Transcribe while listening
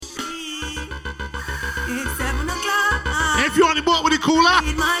cooler?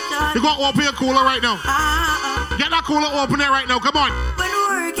 You got to open your cooler right now. Get that cooler open there right now. Come on. When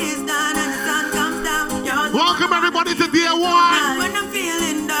work is done and the sun comes down. Welcome everybody to day one. When I'm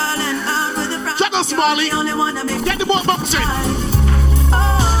feeling dull and out with the frown. Check out Smallie. Get the boat boxing.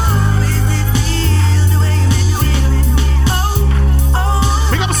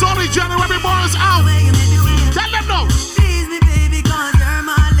 Pick up Smallie, January Morris out. Tell them no. Please me, baby, cause you're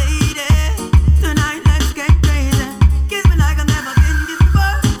my lady. Tonight, let's get crazy. Kiss me like I've never been kissed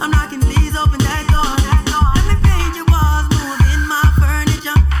before. I'm knocking, please open that door. Let me paint your walls, move in my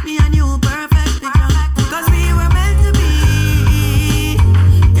furniture. Me and you, perfect picture. Cause we were meant to be.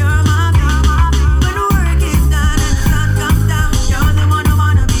 You're my baby. When the work is done and the sun comes down, you're the one I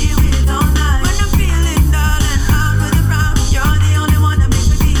wanna be with all night. When I'm feeling dull and out with a frown, you're the only one that makes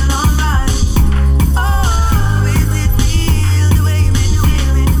me feel alright. Oh, is it real the way you make me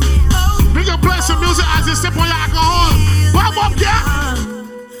feel? Bring your play some music as you sip on your alcohol. Bob up, yeah.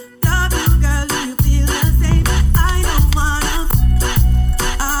 Love you, girl, do you feel the same? I don't wanna.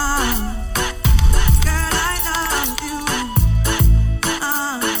 Girl, I love you.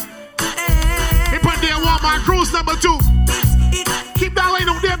 Hey, put there one, my cruise number 2. Keep that lane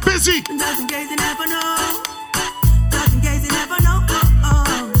out there busy. Just in case you never know. Just in case you never know.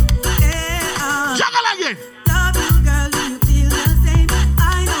 Juggle again. Love you, girl, do you feel the same?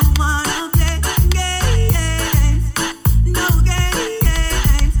 I don't wanna play games. No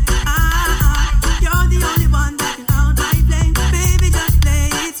games. You're the only one that can count my flame. Baby, just play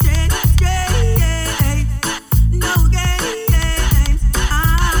it straight. No games.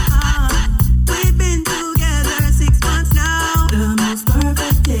 We've been together 6 months now. The most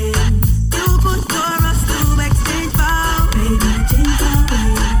perfect days. You put for us to exchange vows. Baby, change our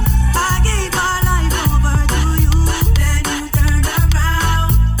ways. I gave my life over to you, then you turned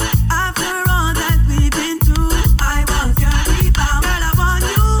around. After all that we've been through, I was your rebound. Girl, I want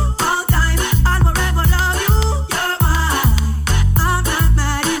you all time. I'll forever love you. You're mine. I'm not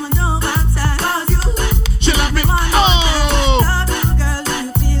mad even though I'm sad. Cause you She love me. Oh! love you, girl. Do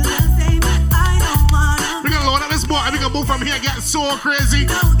you feel the same? I don't wanna. We're gonna load up this boat and we're gonna move from here and get so crazy.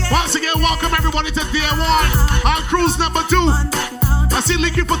 Once again, welcome everybody to day one. On cruise number 2. I see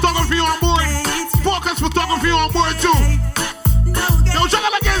Linky Photography on board. Focus Photography on board too. Yo,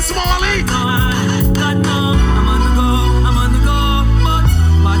 juggle again, Smallie. God no, I'm on the go, but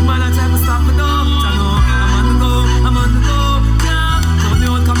bad man I try to stop me though. I know, I'm on the go, yeah. Now me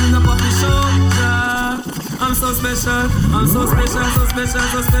won't come in the puppy show, yeah. I'm so special, so special.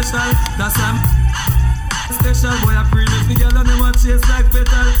 That's special, boy, I pray me together and they want chase like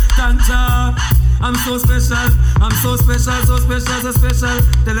petal. Tanja, I'm so special, so special.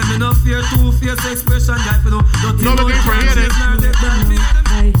 Tell them me no fear, two-faced expression, guy, for no. No, the game for here, then.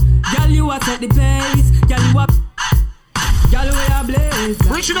 Girl, you are at the pace. Girl, you up. Girl, we are blaze.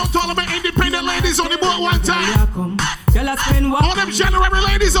 Reaching out to all of my independent ladies on the boat one time. Girl, I spend what? All them January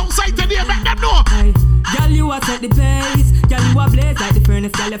ladies outside today, make them know. Girl, you are at the pace. Girl, you are blaze like the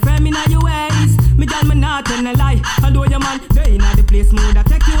furnace. Girl, you firm in your ways. Me girl, me not tell a lie. Although your man, they in the place mode, I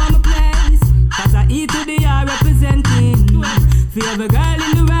take you on my place. Cause I eat to the R representing. For every girl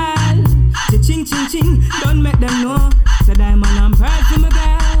in the world. Ching, don't make them know. So diamond and pearl for my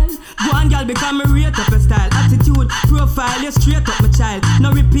girl. Go on, girl, become a rate up a style. Attitude, profile, you straight up my child.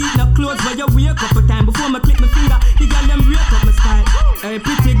 No repeat, no close, but you wake up a time. Before me click my finger, the girl them break up my style. Hey,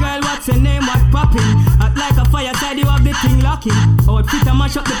 pretty girl, what's your name, what poppin'? Act like a fireside, you have the thing locking. Oh, fit and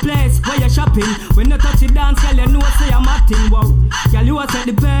mash up the place where you shopping. When you touch it dance, girl, you know say I'm acting. Wow, girl, you are set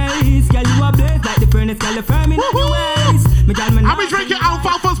the pace. Girl, you are blaze like the furnace. Girl, you firm in your ways. Me girl, me I'll be drinking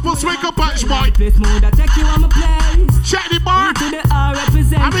alfalfa supposed to wake up punch, boy. Place mode, I take you on my place. Check the bar. To the R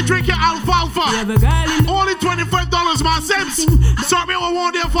represent. I'll be drinking alfalfa. Only $25, my Sims. Sorry, me I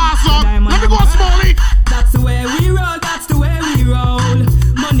won't there fast, son. Let me go, Smallie. That's the way we roll, that's the way we roll.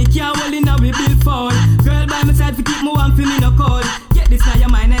 Money can't hold in a we bill fall. Girl by my side to keep me warm, feel me no cold. Get this now your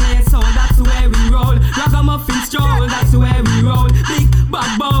mind and your soul, that's the way we roll. Ragamuffin stroll, that's the way we roll. Big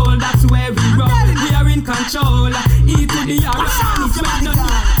bad bowl, that's the way we roll. We are in control. E to the R.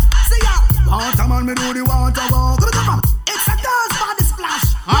 See ya. Waterman, me do the water walk. It's a dance for the splash.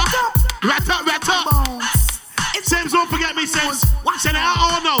 Rat up. Sims, don't forget me, Sims. Say that I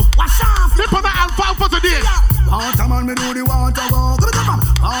all know. Flip on the alfalfa today. Waterman, me do the water walk.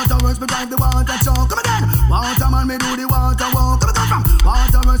 Water works, me drive the water truck. Come again. Waterman, me do the water walk.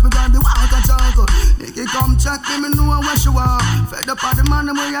 Water works, me drive the water truck. Nicky come check me, me know where she are. Fed up on the man,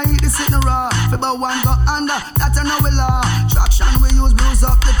 the way I eat the sitting raw. Fibber one go under, that I know we law. Traction we use, bruise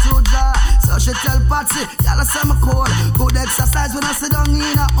up the two jaw. So she tell Patsy, y'all say me cold. Good exercise when I sit down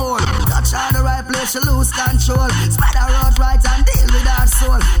in a hole. Touch her the right place, she lose control. Spider rush right and deal with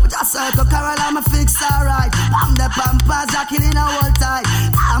soul. But just circle Carol, I'm a fix, alright. I'm the pampas, jacking in a whole time.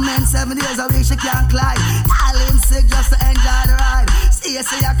 I'm in 7 days a week, she can't climb. All in sick just to enjoy the ride. See you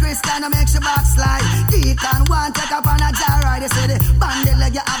see a Christian, that makes you backslide. Deacon one, take up on a jar ride. You see the bandit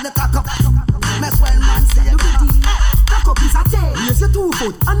leg, you have the cock up. Make when man see you cock up is a tail. Raise your 2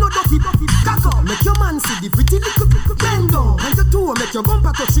 foot and no dirty cock up. Make your man see the pretty little bend down. And your toe make your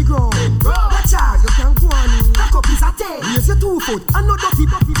bumper touch the ground. Watch out, you can go on. Cock up is a tail. Raise your 2 foot and no dirty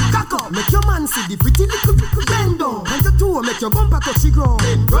cock up. Make your man see the pretty little bend down. And your toe make your bumper touch the ground.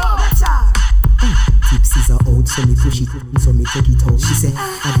 Watch out. Tipsies are out, so me push it, so me take it out. She said,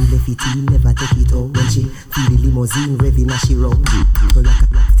 I will left it in, never take it out. When she feel the limousine revving as she round. Go like a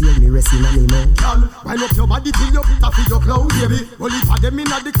tail, me resting on me mouth. Girl, wind up your body till you fit up with your clothes, baby. Only for them in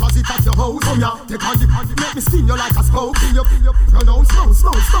the closet of your house. Come here, take on the candy, make me sting you like a spout. Fill you, run down slow.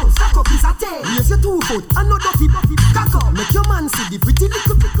 Cock up is a tail. Raise your 2 foot and no dirty cock up. Make your man see the pretty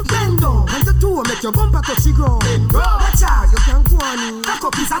little bend down. And your toe make your bumper touch the ground. Watch out, you can go on. Cock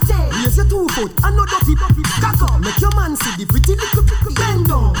up is a tail. Raise your 2 foot and no dirty cock up. Make your man see the pretty little bend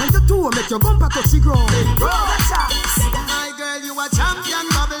down. And your toe make your bumper touch the ground. Watch out. My girl, you a champion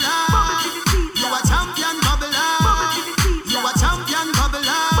bubbler. You a champion bubbler. You a champion bubbler.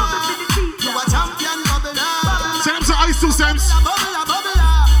 You a champion bubbler. Send them some ice 2 cents. Bubbler.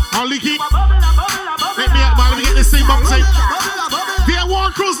 I'll leak it. Let me up, man. Let me get this thing boxing. Dear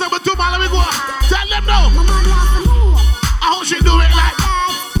War Cruise number 2, man. Let me go. Tell them no. I hope she do it like.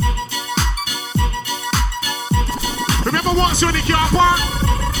 Remember once you're in the car park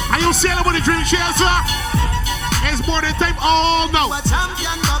and you see everybody drink cheers, sir? It's more than time. Oh no.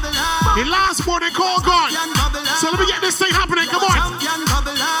 The last morning call gone. So let me get this thing happening. Come on.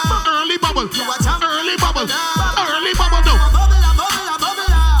 Early bubble. Early bubble. Early bubble no.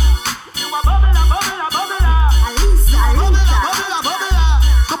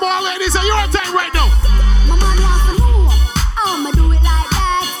 Come on, ladies. Are you on time right now?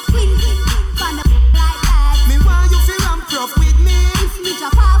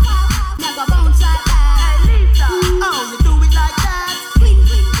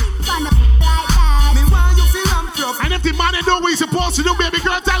 And if the man ain't know what he's supposed to do, baby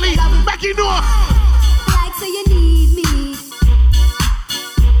girl, tell him, make you know. Like so you need me.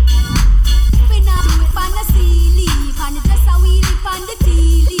 We now do it on the sea leaf, on the dress I weed it on the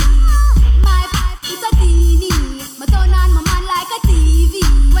tea leaf. My pipe is a teeny, my turn on my man like a TV.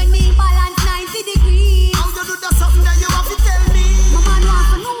 When me balance 90 degrees. How you do that something that you have to tell me? My man want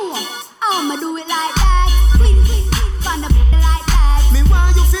to know how I'ma do it like that. Queen, on the like that. Me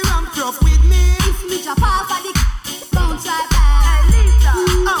want you feel ramp rough with me. If me drop off of the bounce right back.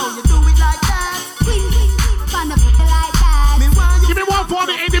 How you do it like that? Queen, on the like that. Me want you. Give me one for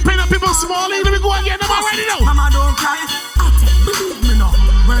the independent people, Smallie. Let me go again. I'm already know. Mama don't cry. Believe me now.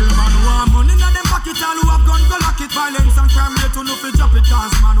 Well, man, want money in them pocket. All who have gun go lock it. Violence and crime here to look for drop it.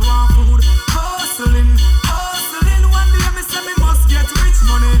 Cause man want food. Hustling. One day me say me must get rich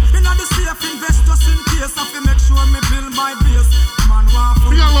money. In the safe invest just in case. I feel make sure me build my base. Man want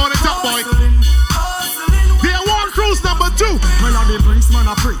food. We got load it up, boy. Dear War Cruise number 2. Well, I the brings man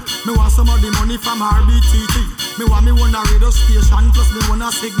a free. Me want some of the money from RBTT. Me want me one a radio station plus me one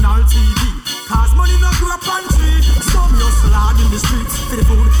a signal TV. Cause money no grow up on tree. So me hustle hard in the streets. For the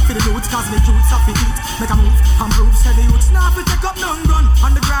food, for the loot, cause me youths have to eat. Make a move and prove, say the youths now fi take up none gun.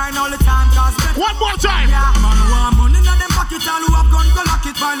 On the grind all the time, cause one more time. Yeah, man want money in them pocket. All who have gun go lock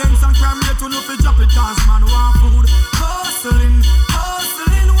it. Violence and crime here to look for drop it. Cause man want food. Hustling.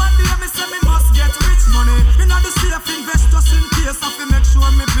 One day me say me must get rich money. In the safe invest just in case. I fi make sure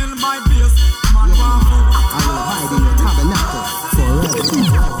me build my base. Man want food. I will hide in your tabernacle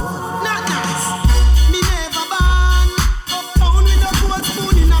forever. Not nice. Me never ban. Uptown with a gold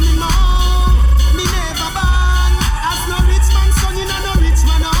spoon in a me mouth. Me never ban. As no rich man son in a no rich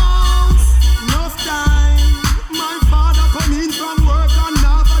man house. Enough time. My father come in from work and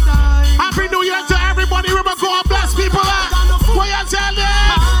never die. Happy New Year,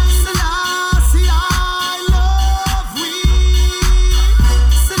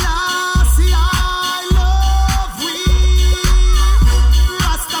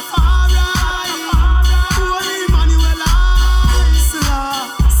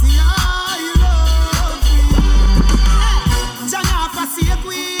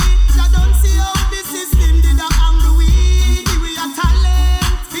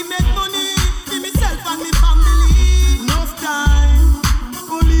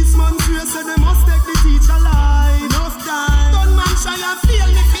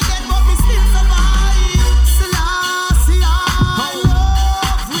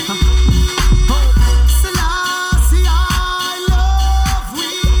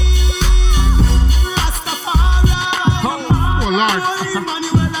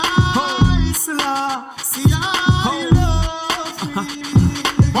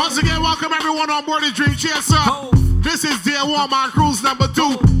 Once again, welcome everyone on board the Dream Chaser. This is Day 1, man, cruise number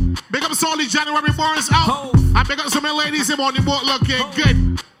 2. Big up Smallie, January 4 is out. And big up some ladies in on the boat looking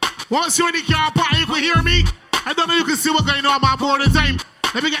good. Once you're in the car party, you can hear me. I don't know you can see what's going on, man, board the time.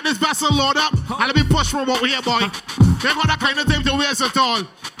 Let me get this vessel loaded up and let me push from what we here, boy. We ain't got that kind of time to waste at all.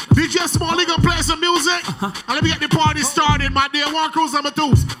 DJ Smallie gonna play some music and let me get the party started, my Day 1 cruise number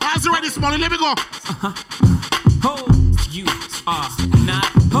 2. As you ready, Smallie? Let me go. You are not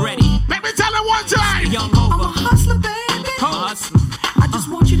ready. Let me tell it one time. Young I'm a over. hustler, baby. Hustler. I just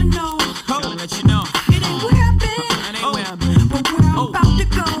want you to know. Tryna let you know. It ain't where I've been, It ain't where I've been. but where I'm about to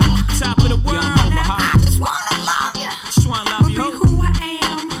go. Top of the world. I just wanna love you. Just wanna love Be you. who I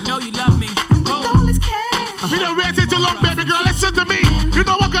am. Know you love me. With all this cash. We don't wait till long, baby girl. Listen to me. You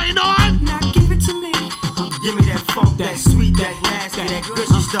know what's going on? Now give it to me. Give me that funk, that sweet, that nasty, that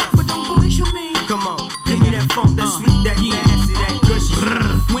gushy stuff. But don't bullshit me. Come on, give me that funk, that sweet, that nasty, that gushy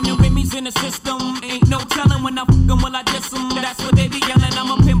stuff. When the Remy's in the system, ain't no telling when I fuck 'em, will I diss 'em. That's what they be yelling. I'm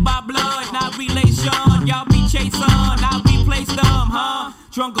a pimp by blood, not relation. Y'all be chasing, I'll replace them, huh?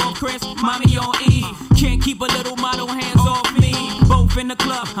 Drunk on Chris, mommy on E. Can't keep a little model, hands off me. Both in the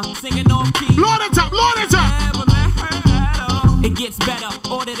club, singing off key. Load it up, load it up. It gets better,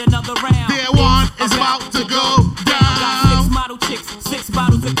 ordered another round. Day 1 is about to go Got down. 6 model chicks, 6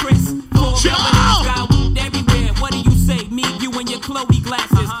 bottles of Chris. 4 Chill villains, out. got weed everywhere. What do you say? Me, you, and your Chloe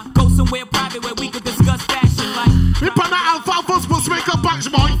glasses. Go somewhere private where we could discuss fashion. Like, We put that alfalfa's supposed to make a bunch,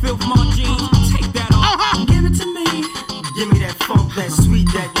 boy. filth on jeans, take that off. Give it to me. Give me that funk, that sweet,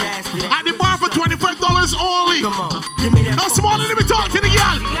 that nasty. At the bar for $25 only. Come on, give me that Now, funk. Smallie, let me talk to the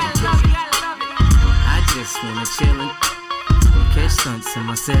girl. I just wanna chillin', catch stunts in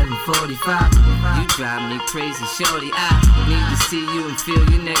my 745. You drive me crazy, shorty. I need to see you and feel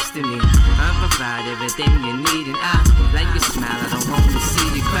you next to me. I provide everything you need, and I like your smile. I don't want to see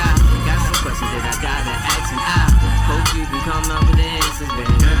you cry. Got some questions that I gotta ask, and I hope you can come up with the answers,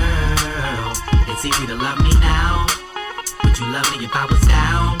 baby. Girl, it's easy to love me now. Would you love me if I was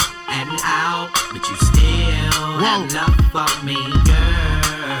down and out? But you still have love for me,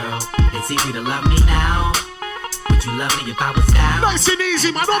 girl. It's easy to love me now. Would you love me if I was down? Nice and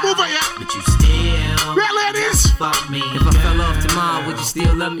easy, man. Don't move it yet. But you still Right, ladies. fuck me. If I fell off tomorrow, would you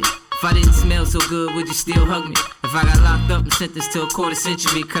still love me? If I didn't smell so good, would you still hug me? If I got locked up and sentenced to a quarter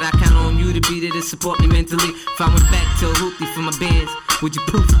century, could I count on you to be there to support me mentally? If I went back to a hoopty for my bands, would you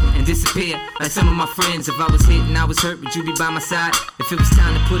poof and disappear like some of my friends? If I was hit and I was hurt, would you be by my side? If it was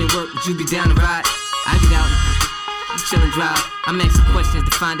time to put in work, would you be down to ride? I get out and chill and drive. I'm asking questions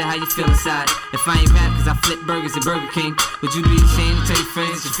to find out how you feel inside. If I ain't rap cause I flip burgers at Burger King, would you be ashamed to tell your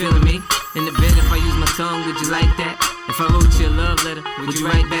friends you're feeling me? In the bed, if I use my tongue, would you like that? If I wrote you a love letter, would you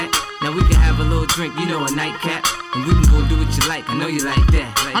write back? Now we can have a little drink, you know, a nightcap, and we can go do what you like. I know you like that.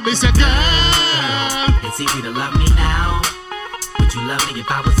 Like I miss a girl. it's easy to love me now. Would you love me if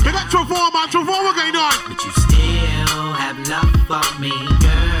I was Big up Trevor, man. Trevor, what's going on? But you still have love for me,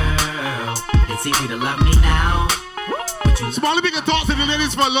 girl. It's easy to love me now. Would you Smallie, we can talk to the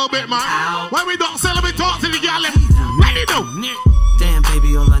ladies for a little bit, man. Ow. When we don't sell them, we talk to the girl. Let me know. Damn,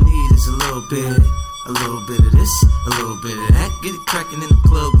 baby, all I need is a little bit of this, a little bit of that. Get it crackin' in the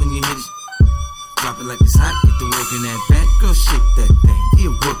club when you hit it. Drop it like it's hot, get the work in that back. Girl, shake that thing, yeah,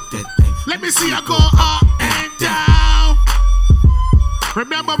 work that thing. Let me see you go up and down.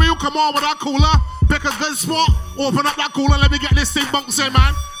 Remember, when you come on with that cooler, pick a good spot, open up that cooler, let me get this thing bouncing,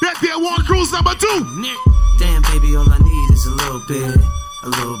 man. That Day 1 cruise number 2. Damn, baby, all I need is a little bit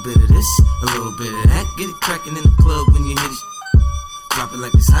of this, a little bit of that. Get it crackin' in the club when you hit it. Drop it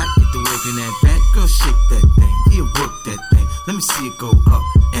like it's hot, get the work in that back. Girl, shake that thing, yeah, work that thing. Let me see it go up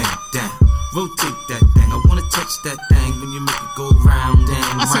and down. Rotate that thing, I wanna touch that thing when you make it go round and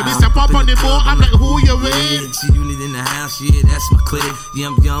round. I said, we step up on the board, I'm like, who you with? Yeah, G-Unit in the house, yeah, that's my clique.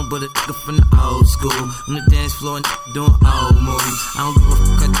 Yeah, I'm young, but a nigga from the old school. On the dance floor, doing old moves. I don't give a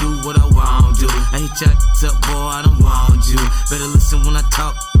fuck, I do what I want to. I hit your up, boy, I don't want you. Better listen when I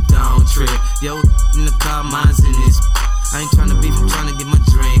talk, don't trip. Yo, in the car, mine's in this. I ain't tryna beef, I'm tryna get my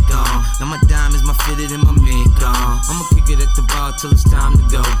drink on. Now my diamonds, my fitted, and my mink on. I'ma kick it at the bar till it's time to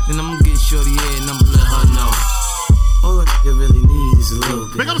go. Then I'ma get shorty in and I'ma let her know. All a nigga really need is a little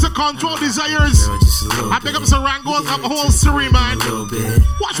bit. Pick up some Control Desires. Girl, just a little I pick up bit. some Rangos, up a whole series, man. A little bit.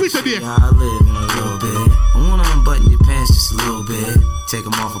 Watch me today. Yeah, I live in a little bit. I wanna unbutton your pants just a little bit. Take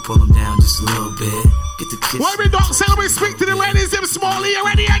them off and pull them down just a little bit. Get the kiss. When we don't sell, we speak to the ladies. Them Smallie, you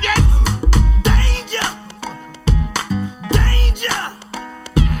ready again? Danger! Danger!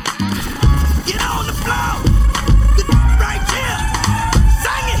 Get on the floor! Right here!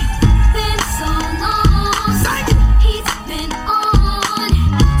 Sing it! Been so long, Sing it! he's been on.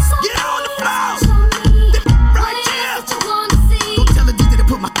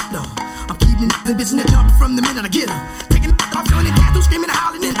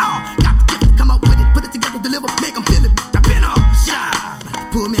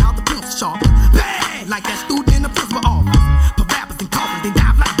 pull me out the pencil sharp. Bad, like that student in the principal office. For rappers and coffins, they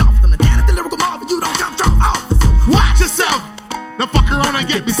dive like dolphins. On the down at the lyrical marvel, you don't jump off. Watch yourself. Now fuck around and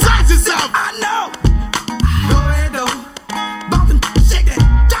get besides yourself. I know. Go ahead, though. Bumpin', shake that,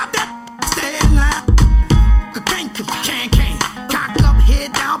 drop that, stay in line. Cocaine, can. Cock up,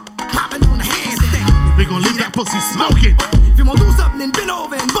 head down, popping on the handstand. We gon' leave that pussy smoking. If you wanna do something, then bend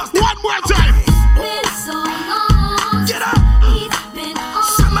over and bust it. One more time. Been so long. Get up. He's been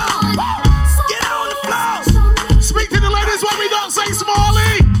Come on. on. Get on the floor. Speak to the ladies when we don't say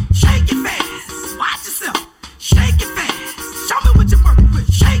Smallie. Shake it fast. Watch yourself. Shake it fast. Show me what you're working with.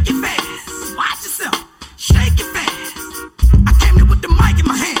 Shake it fast. Watch yourself. Shake it fast. I came here with the mic in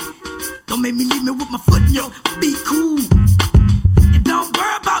my hand. Don't make me leave me with my foot in your. Be cool. And don't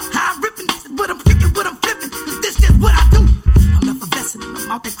worry about how I'm ripping. This is what I'm kicking, what I'm flipping. 'Cause this is what I do. I'm effervescent.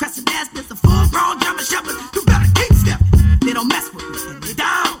 I'm out there crescent ass. This a full-grown German shepherd. You better keep stepping. They don't mess with me. And they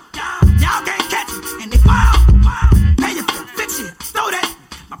down. Y'all can't catch me. And they fall. Pay your bill. Fix it. Throw that.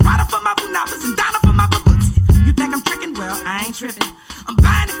 My Prada for my Bunapas and Donna for my boots. You think I'm tricking? Well, I ain't tripping. I'm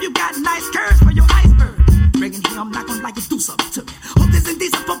buying if you got nice curves for your iceberg. Bringing here, I'm not gonna like you do something to me. Hope this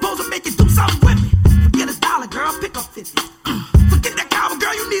indecent proposal make you do something with me. Forget $1, girl, pick up 50. Forget that cowboy,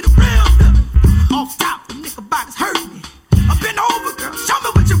 girl, you need a real feeling. Off top, the knickerbockers hurt me. Up and over, girl, show me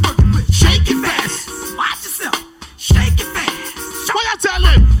what you're working with. Shake it fast. Watch yourself. Shake it fast. What you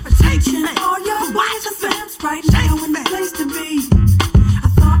telling? Shake it fast. All your Watch boys are yourself. fans right Shake now it in the fast. place to be. I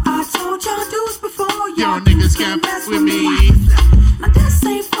thought I told y'all dudes before. Y'all niggas can't mess with me. Now this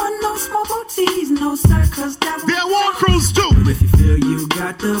ain't fun, no small booties, no sir, 'cause that There war cruise too. if you feel you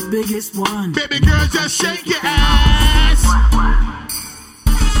got the biggest one. Baby girl, just shake your ass.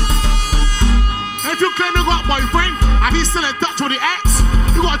 If you claim you got a boyfriend and he's still in touch with the ex,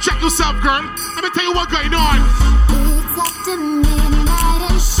 you gotta check yourself, girl. Let me tell you what's going on. It's after midnight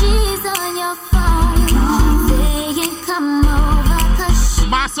and she's on your phone. Saying come over 'cause she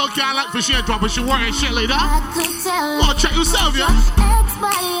My soul can't like for she ain't dropping, she working shit like that. I could tell. Go check yourself, yeah. Ex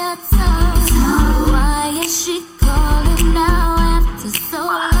by your tongue. Why is she calling now after so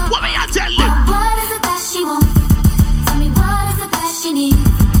long? What may I tell you? What is it that she wants? Tell me what is it that she needs?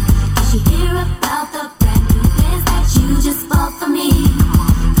 Did she hear about the brand new biz that you just bought for me?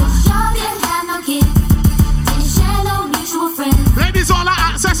 'Cause y'all didn't have no kids, didn't share no mutual friends. Ladies, all that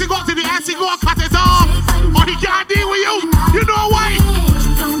access, he got to the ass, he go cut it off. Or he can't deal with you. You know why? What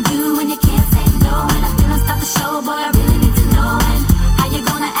you gonna do when you can't say no? And I feel stop the show, boy, I really need to know. And how you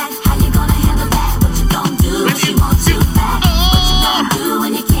gonna act? How you gonna handle that? What you gonna do when she wants you back? What you gonna do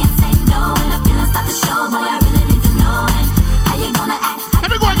when you can't say no? And I feel stop the show, boy, I really need to know. And how you gonna act? How Let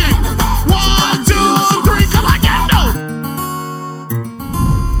me you go gonna again. handle that? What you 1, gonna do when 2, she 3, come on, get no.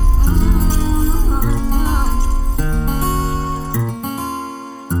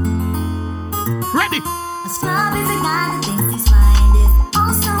 Ready? A scrub is a guy that thinks he's fine, is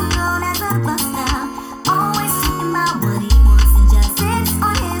also known as a buster. Always talking about what he wants and just sits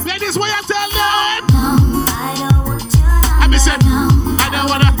on his. Ladies, what you tell them? No, I don't want your number. I miss it. No, I don't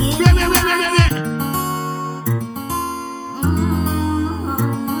wanna. give Wait. you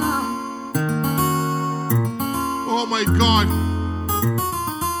Oh my God.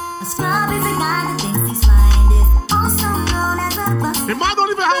 A scrub is a guy that thinks he's fine, is also known as a buster. The man don't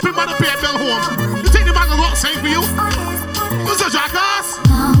even help him man to pay a bill home. You think the man gonna go outside for you? On his. Who's a jackass?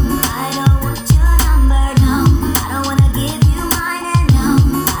 No, I don't want your number. No, I don't wanna give you mine. And no,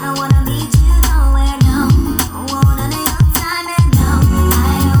 I don't wanna meet you nowhere. No, don't want none of your time. And no,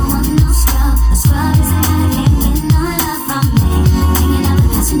 I don't want no scrub. A scrub is a guy that can't get no love from me. Hanging on the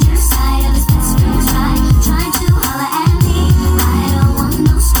passenger side of his best friend's ride, trying to holler at me. I don't want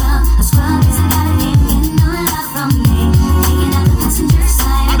no scrub. A scrub is a guy that can't get no love from me. Hanging on the passenger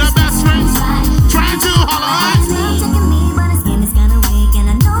side And of the his best friends ride, trying to holler at. He's taking me, but his game is kinda weak, and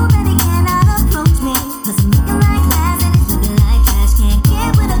I know that he cannot approach me. 'Cause I'm looking like glass and he's looking like trash. Can't get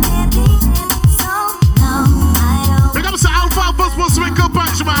with a deadbeat. So no, I don't Pick up some alfalfa for Swinkle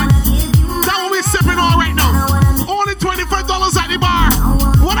Punch, man. wanna give you That's what we're sipping on right now. Only $25 at the bar.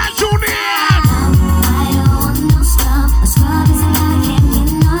 What a tune in! I don't want no scrub. A scrub is a guy that can't get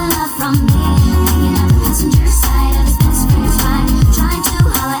no love from me. Hanging out the passenger side of his best friend's ride, trying to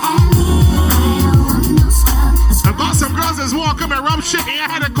holler at me. I don't want no scrub. A I've scrub got some girls that's walking and rub shit in your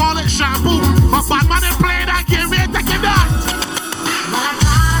head and call it shampoo. But bad man ain't playing that game, we ain't taking that.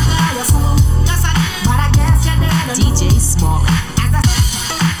 DJ Smallie.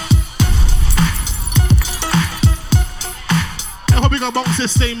 I hope you gonna bounce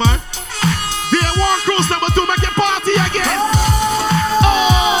this thing, man. Dear One Cruise number 2, make it party again.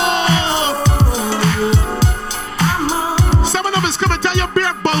 Oh! Some of them is coming, tell your that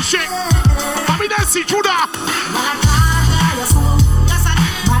beer bullshit. I mean, that's see through that. But I tried your soul, yes I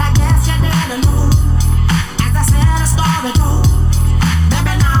did. But I guess you didn't know. As I said, a story told.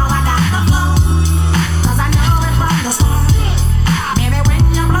 Baby, now I got the flow. 'Cause I know it from the start. Baby, when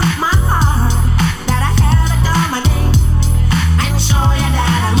you broke my heart, that I had to come again. I will show you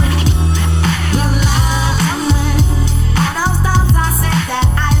that I win. You love to me. All those times I said that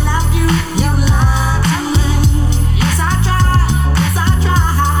I love you. You love to me. Yes, I tried. Yes, I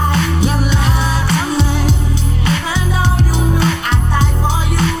tried. You love to me. Even though you knew I'd die for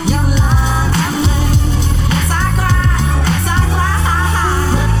you. You love to me. Yes, I cried. Yes, I cried.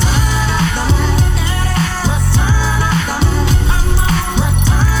 Return of the man. Return of the man. Come on.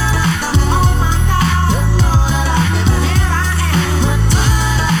 Return of the man. Oh my God. You know that I've been here. I am.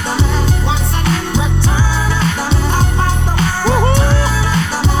 Return of the man. Once again. Return of the man. About the world. Return of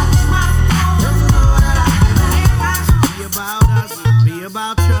the man. My God. You know that I've been here. Be about us, be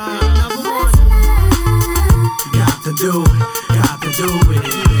about you. Number one. Got to do it. Got to do it,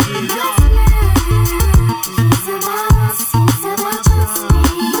 baby.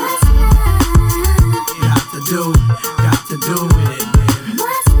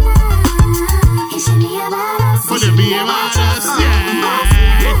 Would it be about us?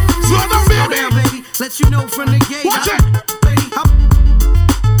 Yeah. Slow down, Slow baby. down, baby. Let you know from the gate. Watch I- it. Baby,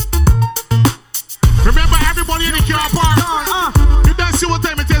 Remember, everybody in the car park. You don't see what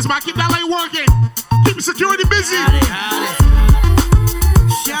time it is, man. Keep that light working. Keep security busy.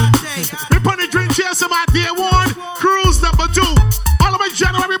 We put the drink cheers in my day one. Cruise number 2. All of my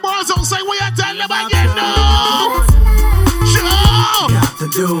January boys don't say we are telling them again. No. Sure. got to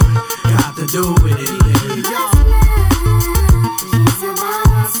do it, baby. Got to do it, baby.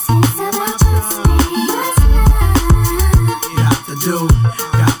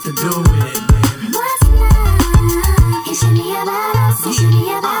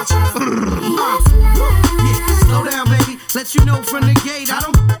 Slow down, baby. Let you know from the gate. I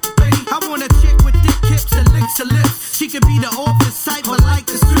don't, baby. I want a chick with thick hips and licks her lips. She could be the office type, but like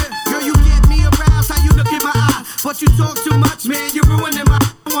the strip. Girl, you get me aroused. How you look in my eye? But you talk too much, man. You're ruining my.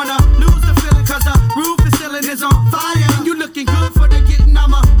 I wanna lose the feeling 'cause the roof, the ceiling is on fire. And you looking good for the getting.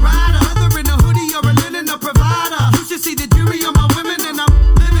 I'm a rider. Whether in a hoodie or a linen, a provider. You should see the jury on my women, and I'm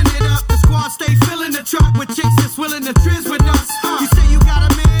living it up. The squad stay filling the truck with chicks that's willing to trizz with us. You say you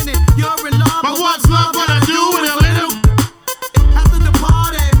got a man and you're in love, But what's love gonna do with a little? after the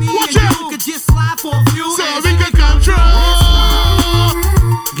party, me Watch and out. you could just slide for a few. So and we can control.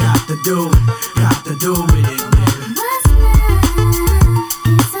 got to do it, baby.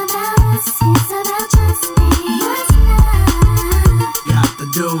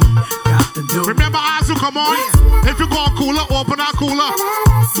 Got to do. Remember, as you come on, if you go cooler, open that cooler.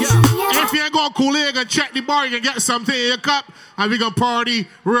 If you ain't go cooler, you can check the bar, you can get something in your cup, and we can party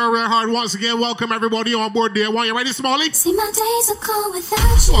real hard. Once again, welcome everybody on board there. You ready, Smallie? See, my days are cold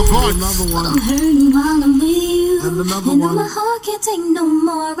without you. Oh, God. Number one. I'm hurting while I'm with you. And the number and one. my heart can't take no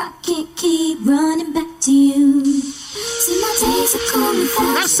more. I can't keep running back to you. See, my days are cold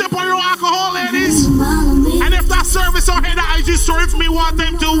without Let's sip on your alcohol, ladies. you. While I'm with And if that service on here, that IG story for me, want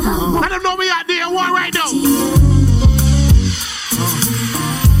them to, let them know we at day one right now.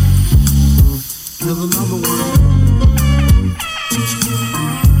 You're the number one.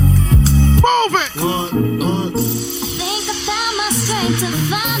 Move it. What? think I found my strength to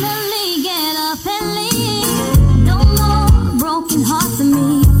finally get up and leave. No more broken hearts to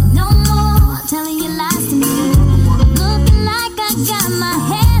me. No more telling you lies to me. Looking like I got my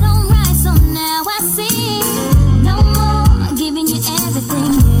head on right, so now I see. No more giving you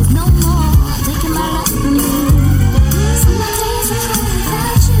everything. There's no more taking my life from you. Some days are cold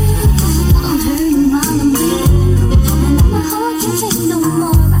without you. I'm hurting while I'm with you. And my heart can't take no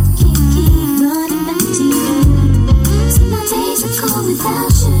more. I can't keep running back to you. See, my days are cold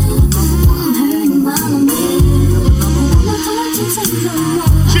without you. I'm hurting while I'm with you. And my heart can't take no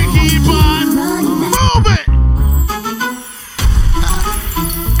more. Chicky bun. Running back. Move it.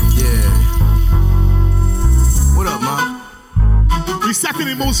 Yeah. What up, Mom? We sat in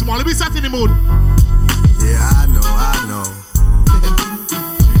the mood, Smallie. We sat in the mood. Yeah, I know.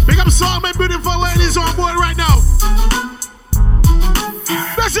 Big up so my beautiful ladies on board right now.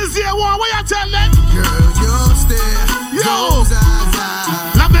 This is the one. What you tell them? Girl, your stare, Yo. those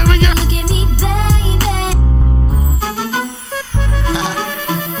eyes, Love them when you. Look at me, baby.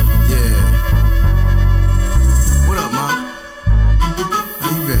 yeah. What up, Mom?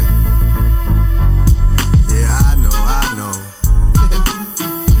 How you been? Yeah, I know.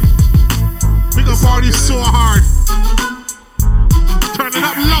 We gonna party so hard. Turn it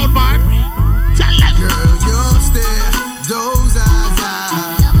up loud, man. Tell them. Girl, your stare, those eyes,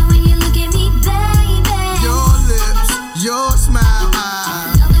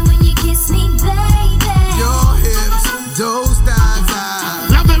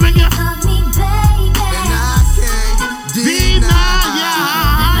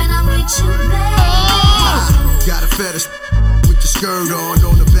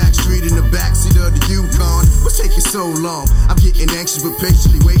 long. I'm getting anxious but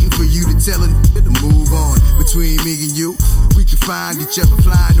patiently waiting for you to tell it to move on. Between me and you, we can find each other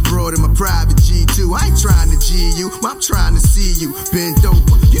flying abroad in my private G2. I ain't trying to G you, I'm trying to see you bent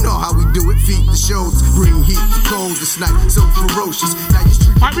over. You know how we do it, feet to shoulders, bring heat to cold this night, so ferocious. Now you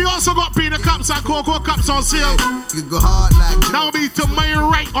street. And we also got peanut cups and cocoa cups on sale. You go hard like that will be to my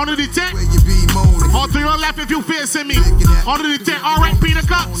right under the tent, where you be moaning, or to your left if you facing me under the tent. Alright, peanut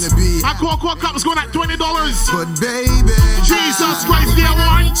cups and cocoa cups going at $20. But baby, Jesus Christ, dear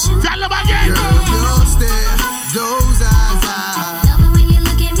one, tell them again. Girl, your stare, those eyes, Love it when you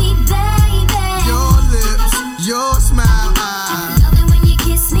look at me, baby. your lips, your smile, Love it when you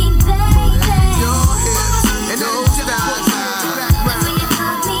kiss me, baby. your hips, and those thighs. Love it when you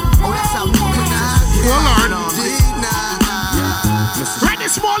hug me, baby. Oh Lord. Ready,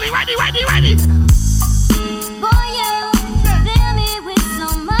 Smallie, ready. Boy, you fill me with so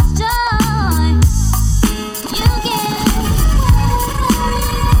much joy. You get everything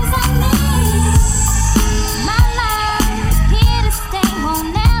I need. My love, here to stay, won't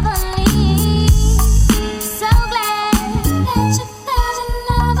never leave. So glad that you fell in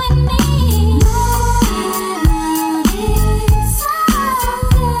love with me. Love is so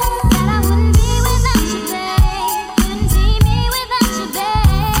good that I wouldn't be without you, babe. Couldn't see me without you, babe.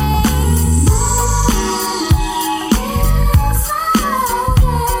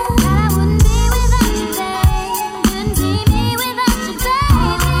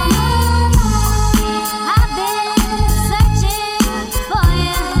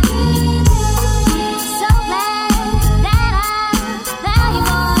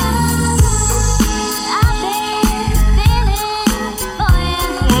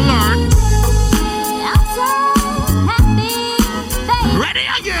 Ready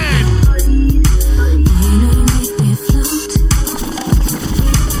again.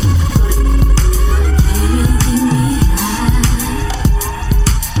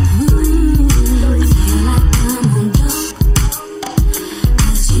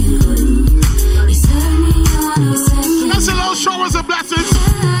 That's a little showers of blessings.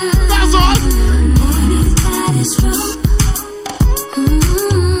 That's all.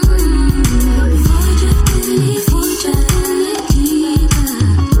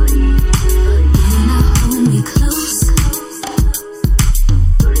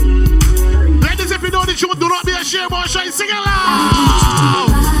 Ladies, if you know the tune, do not be ashamed or shy. Sing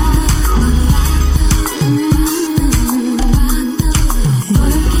along.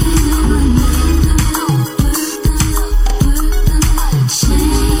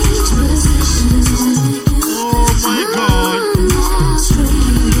 Oh my God.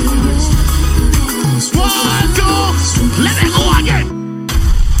 1, 2, let it go again.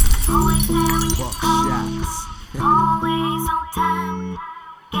 Always on time.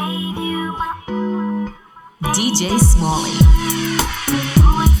 Gave you my DJ Smallie.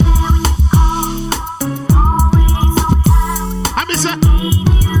 always there when you call. Always on time. I miss her. Gave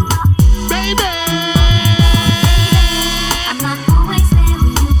you my Baby. I'm not always there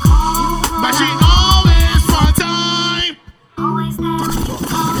when you call. But she always on time. Always there when you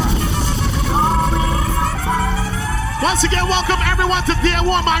call. Always on time. Once again, welcome everyone to Day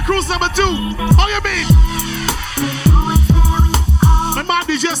 1, my cruise number 2. How you mean? Always there when you call. My man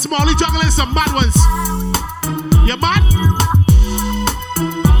DJ Smallie juggling some mad ones. You mad?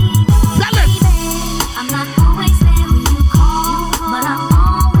 Tell him. I'm not always there when you call, but I'm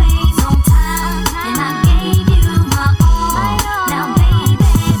always on time. And I gave you my all. Now, baby,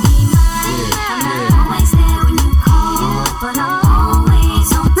 be mine. I'm not always there when you call, but I'm always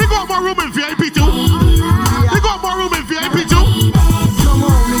on time. We got more room in VIP too. We got more room in VIP too. Come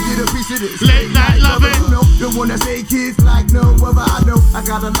on and get a piece of this. Late night loving. You know, the one that say kids like no other. I know I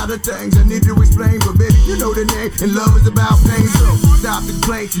got a lot of things I need to explain, but baby, you know the name, and love is about pain. So stop the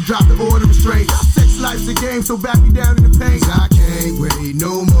complaints and drop the order of restraint. Sex life's a game, so back me down in the pain. I can't wait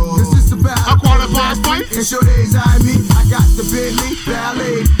no more. This is about A quarter past five. and show days I mean. I got the Bentley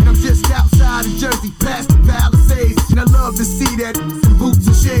Ballet, and I'm just outside of Jersey, past the Palisades. And I love to see that in boots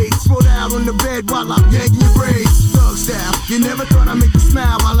and shades. Roll out on the bed while I'm yanking your braids. Thug style, you never thought I'd make you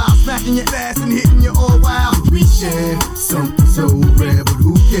smile while I'm smacking your ass and hitting you all wild. We share something so rare, but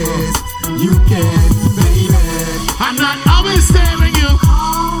who cares? You can, baby. I'm not always staring you.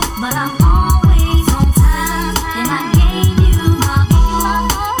 But I'm always on time, and I gave you my all.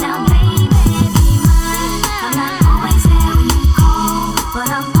 Now, baby, be mine. I'm not always there when you call, but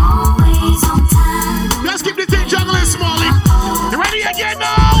I'm always on time. Let's keep the thing juggling, Smallie. You ready again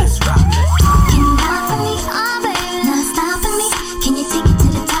now? Can you ride for me, oh baby? Not stop for me. Can you take it to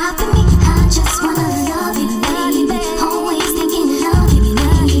the top of me? I just wanna love you, baby. Always thinking of you,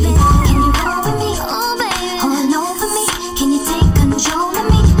 baby. Can you roll for me, oh baby? All over me.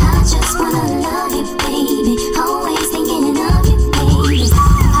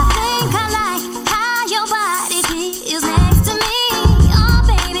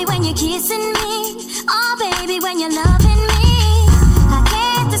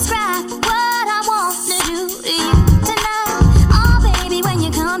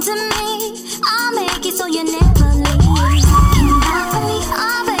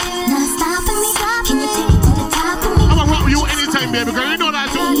 baby girl. You know that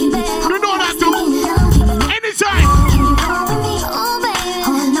too. You know that too. Anytime.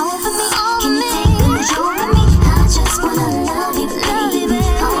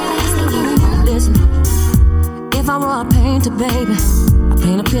 Listen, if I were a painter, baby, I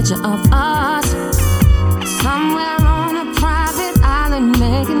paint a picture of us somewhere on a private island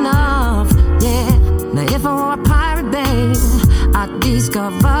making love. Yeah. Now if I were a pirate, baby, I'd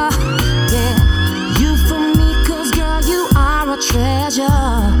discover, yeah, you for me, 'cause girl, you are a treasure.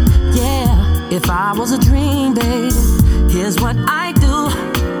 Yeah. If I was a dream, baby, here's what I do.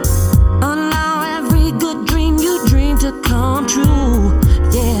 Allow every good dream you dream to come true.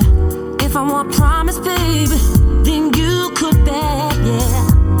 Yeah. If I want promise, baby, then you could bet, yeah,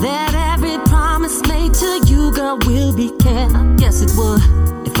 that every promise made to you, girl, will be kept. Yes, it would.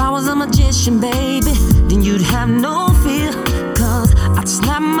 If I was a magician, baby, then you'd have no fear, 'cause I'd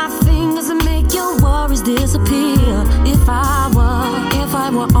snap my fingers and make your worries disappear. If I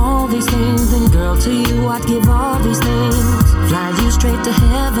were all these things, then girl, to you I'd give all these things. Fly you straight to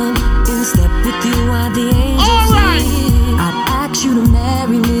heaven, in step with you at the angels' feet. I'd ask you to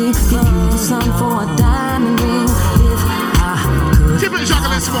marry me, give you the sun for a diamond ring. If I could. Keep it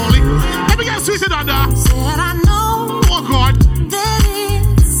chocolate, Smallie. Let me get sweeter than that. Said I know. Oh God. That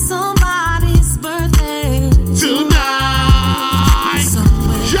it's somebody's birthday tonight.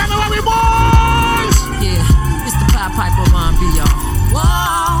 January boys. Yeah, it's the Pied Piper R&B, y'all.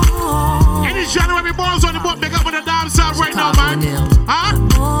 Whoa. Any January boys on the boat, make up with the dance out right now, man. Huh?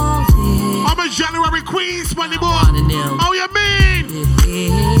 Oh, yeah. I'm a January queen, Smallie boy. How you mean?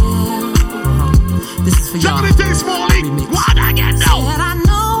 Yeah. This is for y'all. Chocolate taste, Smallie. What I get now? Said I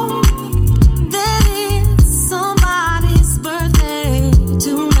know that it's somebody's birthday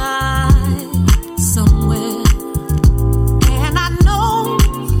tonight somewhere, and I know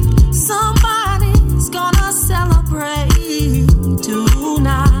somebody's gonna celebrate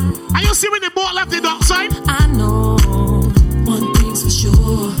tonight. Are you see when the boat left the dockside? I know one thing's for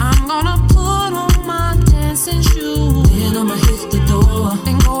sure. I'm gonna put on my dancing shoes, then I'ma hit the door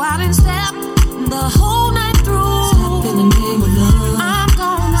and go out and step the whole night through. Step in the name of love. I'm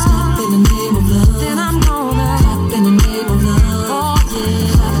gonna step in the name of love. Then I'm gonna step in the name of love. Oh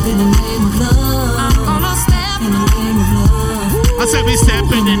yeah, step in the name of love. I'm gonna step in the name of love. I said we step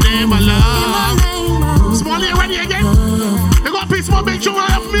in the name of love. Smallie, you ready again? You got a piece more big show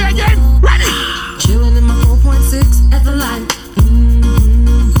of me again? Ready? Chilling in my 4.6 at the light.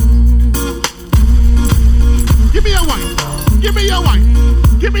 Give me your wine. Give me your wine.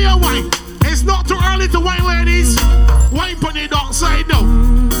 Give me your wine. It's not too early to wine, ladies. Wine on the dark side now.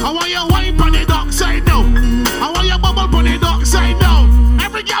 I want your wine on the dark side now. I want your bubble on the dark side now.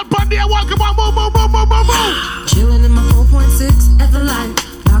 Every girl on there, come on, move, move, move, move, move, move. Chilling in my 4.6 at the light.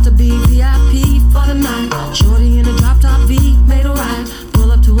 About to be VIP for the night. Shorty in a drop top V, made a ride.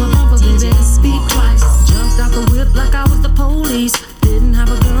 Pull up to a bumper, baby, speak twice. Jumped out the whip like I was the police. Didn't have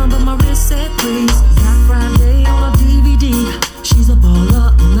a gun, but my wrist said please. Got Friday on a DVD. She's a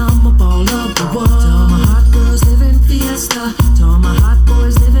baller, and I'm a baller. The world. To all my hot girls living fiesta. To all my hot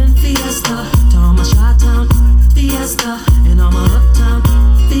boys living fiesta. To all my Chi-Town fiesta. And all my uptown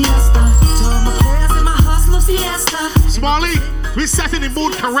fiesta. To all my players and my hustlers fiesta. Smallie, we setting the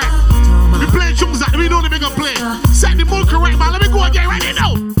mood correct. We playing tunes that we know that we gonna play. Set the mood correct, man. Let me go again right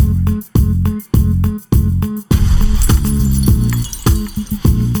now.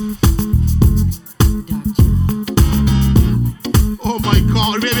 Oh my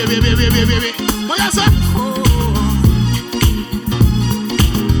God, wait. What you say?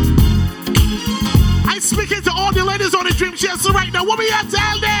 I'm speaking to all the ladies on the dream chest right now. What we have to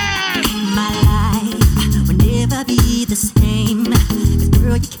tell them? My life will never be the same. 'Cause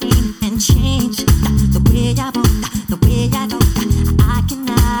girl, you came and changed the way I want, the way I go. I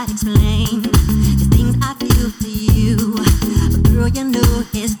cannot explain the things I feel for you. But girl, you know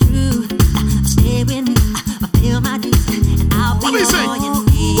it's true. Stay with me, fulfill my dues, and I'll be all you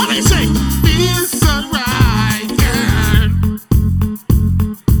need. What do you say? Feels so right, girl.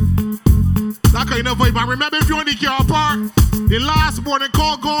 That kind of vibe. I remember if you're in the car park, the last morning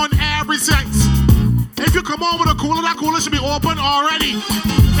call going every sex. If you come on with a cooler, that cooler should be open already.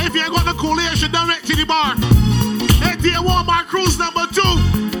 If you ain't got the cooler, you should direct to the bar. Hey, dear Walmart cruise number 2.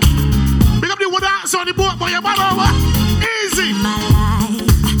 Pick up the wood axe on the boat, boy, you're over. Easy. My life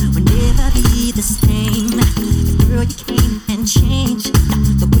will never be the same. Girl, you came and changed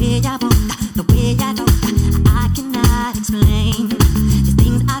the way I want, the way I go. I cannot explain the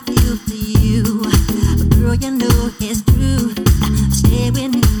things I feel for you. But girl, you know it's true. Stay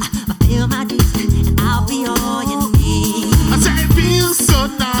with me, fulfill my dues, and I'll be all you need. I said it feels so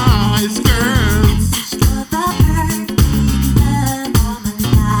nice, girl. The perfect love.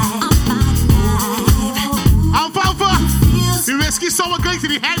 going to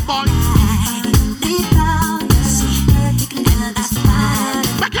the head, boy.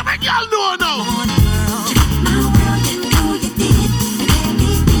 Make every girl know now.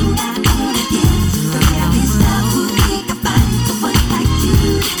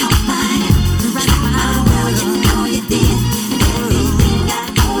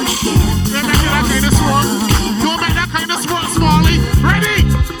 Don't make that kind of smoke, Smallie. Ready?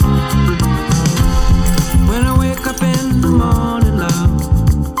 When I wake up in the morning, love,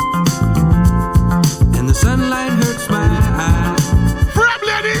 and the sunlight hurts my eyes. From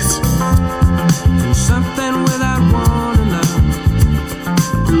ladies. And something without warning, love,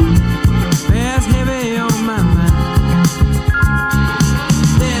 bears heavy on my mind.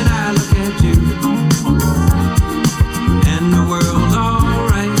 Then I look at you, and the world's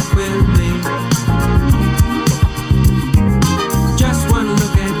alright with me. Just one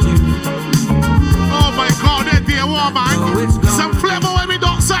look at you. Oh my God, that dear woman. Oh, it's gone. Some flavor when we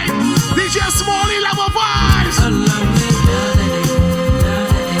don't say. DJ Smallie level vibes. A lovely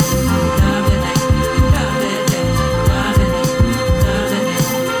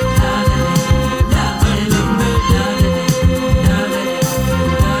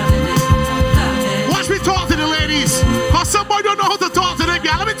Watch me talk to the ladies. Cause somebody don't know how to talk to them,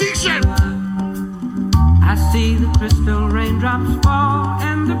 girl. Let me teach them. I see the crystal raindrops fall,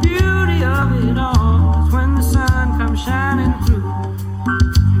 and the beauty of it all is when the sun comes shining through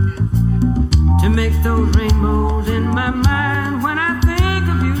to make those rainbows in my mind. When I think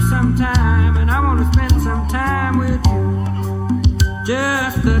of you sometime, and I want to spend some time with you,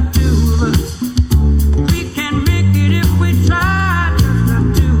 just the two of us. We can make it if we try, just the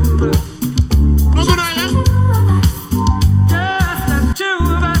two of us. No good idea. Just the two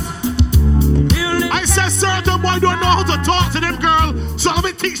of us. I said certain boy don't know how to talk to them, girl. So let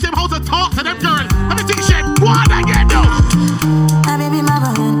me teach them how to talk to them, girl. Let me teach them. Go on again, now. My baby, my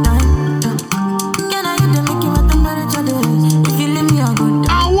Valentine. Can I hit the Mickey with the temperature days? If you leave me a good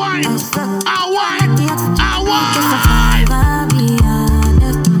I wine. I wine. I wine.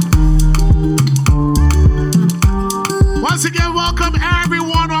 Once again, welcome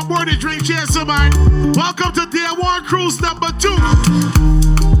everyone on board the Drink Chaser, man. Welcome to Day 1 Cruise number 2.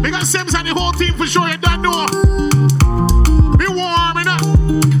 We got Sims and the whole team for sure. You don't know. We warming up.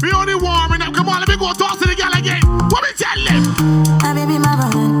 We only warming up. Come on, let me go talk to the girl again. What me tell them? My baby, my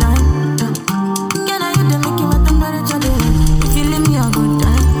Valentine. Can I hit the Mickey with the temperature days? If you leave me a good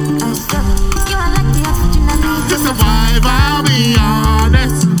time, I swear. You are like the oxygen I need Just a vibe, I'll be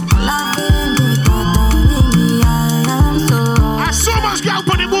honest. loving me, cuddling me. I am so. I so much girl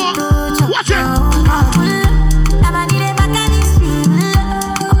on the book. Watch it.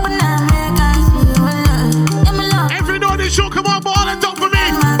 If you know this show, come on, ball it up for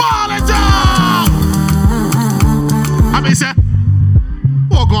me. Ball it up. I mean, say,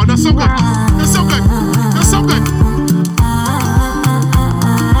 oh God, that's so good. That's so good. That's so good.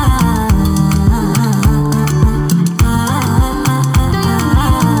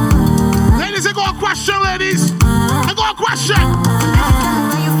 Ladies, I got a question, ladies. I got a question.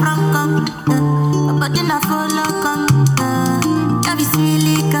 Where you from, come? But then I follow, come. That be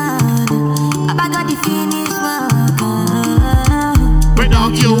silicon. I got the finish work.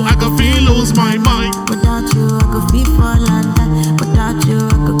 Without you, I can feel lose my mind. Without you, I could be for London. Without you,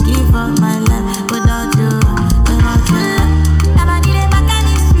 I could give up my life. Without you, without you. Never need a back and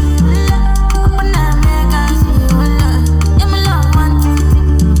it's real. Open up, make us feel. Yeah, my love, one thing.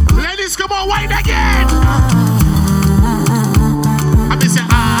 Ladies, come on, wine again. I mean, say,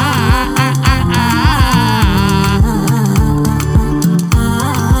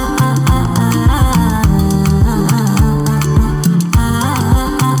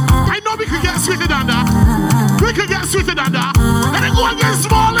 I know we could get sweeter than that. We could get sweeter than that. Let it go again,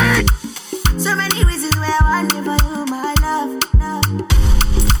 Smallie. So many reasons why I want for you, my love.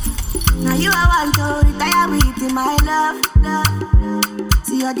 Now you I want to retire with my love.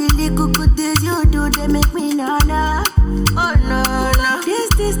 See all the little good things you do, they make me no. Oh no. This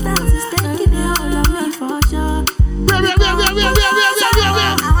distance is taking a hold of me for sure. I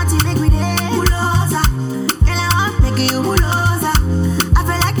want to make me there. Bulldozer. Girl, I want to make you bulldozer. I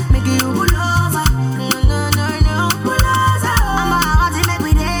feel like making you bulldozer. No. Bulldozer. I want to make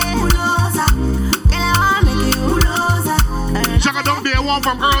me there. Bulldozer. Girl, I want to make you bulldozer. Shaka don't be a one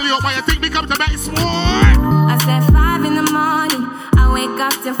from early up, but you think me come to back small. I said 5 in the morning. I wake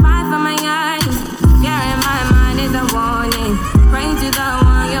up to 5 for my eyes. Fear in my mind is a warning. Pray to the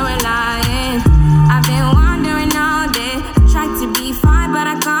one you're relying. I've been wandering all day. Tried to be fine, but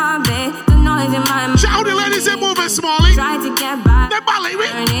I can't be. The noise in my mind. Shout the ladies and moving, Smallie. Try to get back. They're balling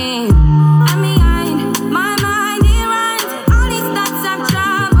me. I'm behind. My mind, it runs. All these thoughts I've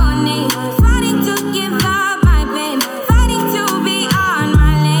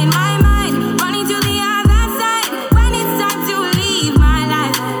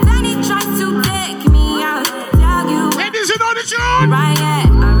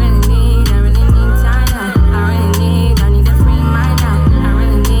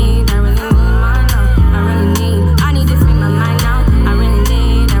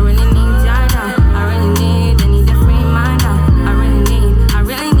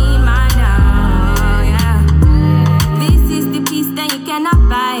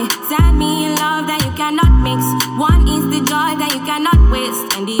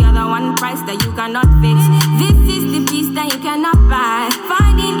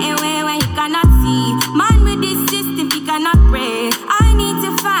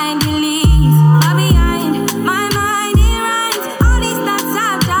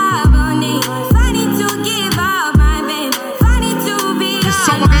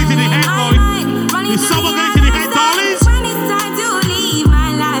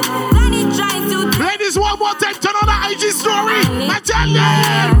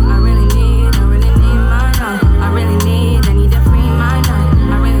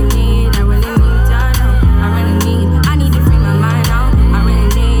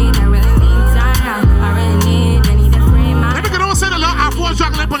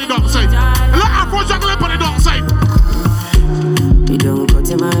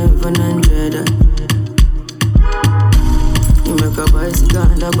 700. You make a bicycle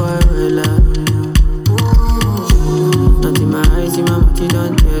and a boy will not in my eyes, in my mouth, you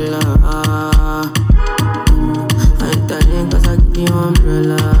don't tell her. I ain't telling cause I give you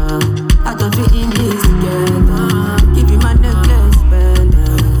umbrella. I thought we in this together. Give you my necklace, spend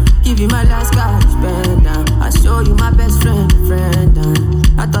give you my last cash, spend I show you my best friend.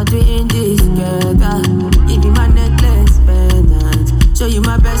 I thought we in this together. Give you my necklace, spend show you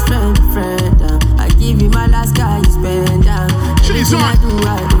my best friend. I give you my last cash, spend she's on.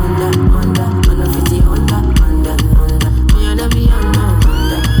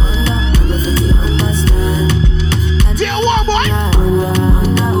 Dear one boy.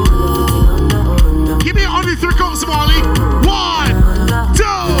 Give me only 3 coats, Smallie. 1, 2,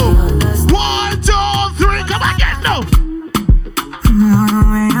 1, 2, 3. Come on, get no.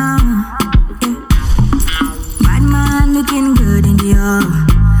 Bad man looking good in the air.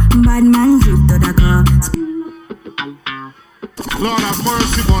 Bad man drip to the car. Lord have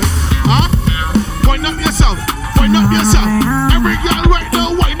mercy, boy. Huh? Wind up yourself. Wind up yourself. Every girl right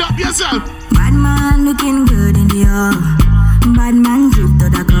now, wind up yourself. Bad man looking good in the air. Bad man drip to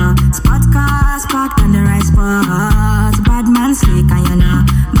the car. Spot cars parked on the right spot. Bad man slick and you know.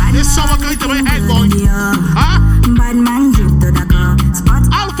 Bad this summer going to my head, boy. Huh? Bad man drip to the car. Spot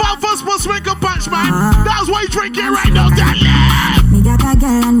Alfalfa's must make a punch, man. That's why you drinking right now, darling. Me got a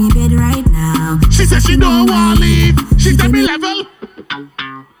girl on me bed right now. She said she don't want to leave. She's at me level.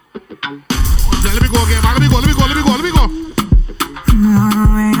 Yeah, let me go again, man. Let me go.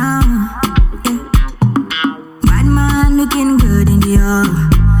 Bad man looking good in the air.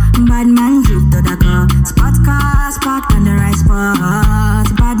 Bad man drip to the car. Spot cars parked on the right spot.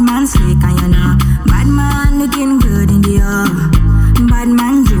 Bad man slick and you know. Bad man looking good in the air. Bad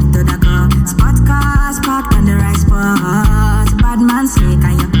man drip to the car. Spot cars parked on the right spot. Bad man slick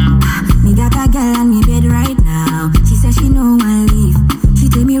and you know. Me got a girl on me bed right now. She said she no one leave. She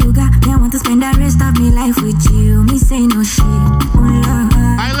tell me Ruga, I want to spend the rest of my life with you. Me say no shit. Oh Lord.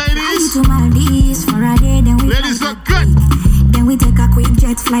 Hi ladies. To Maldives for a day, then we ladies look good. Then we take a quick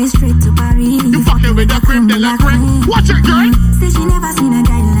jet, fly straight to Paris. You fucking with the cream de la creme. Watch it, girl. Say she never seen a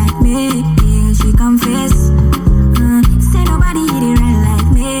guy like me. She confess. Say nobody hit it right like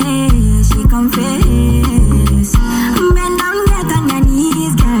me. She confess. Bend down, get on your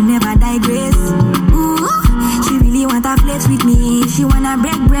knees, girl, never digress. Ooh, she really want a flex with me. She wanna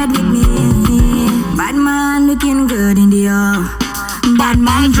break bread with me. Bad man looking good in the air. Bad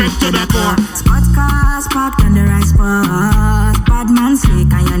man drip to the core. Spot cars parked on the right spot. Bad man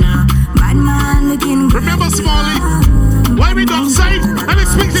slick and you know. Bad man looking good. Remember, Smallie, when we don't say, let me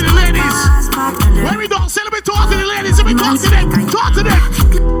speak to the ladies. When we don't say, let me talk to the ladies. Let me talk to them. Talk to them.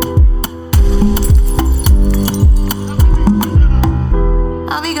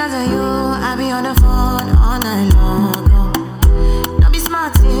 All because of you, I be on the phone all night long. Don't be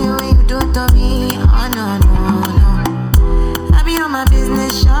smart when you do it to me. Oh no. I be on my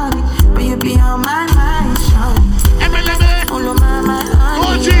business, shawty, but you be on my mind, shawty. Follow my mind,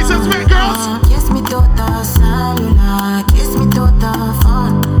 oh Jesus, man, girls. Kiss me to the cellular, kiss me to the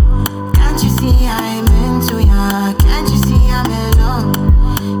phone. Can't you see I'm into ya? Can't you see I'm in love?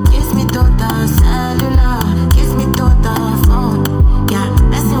 Kiss me to the cellular, kiss me to the phone. Yeah,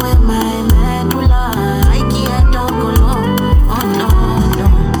 messing with my medulla. I can't don't go low. Oh no.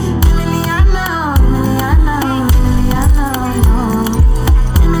 Emiliano.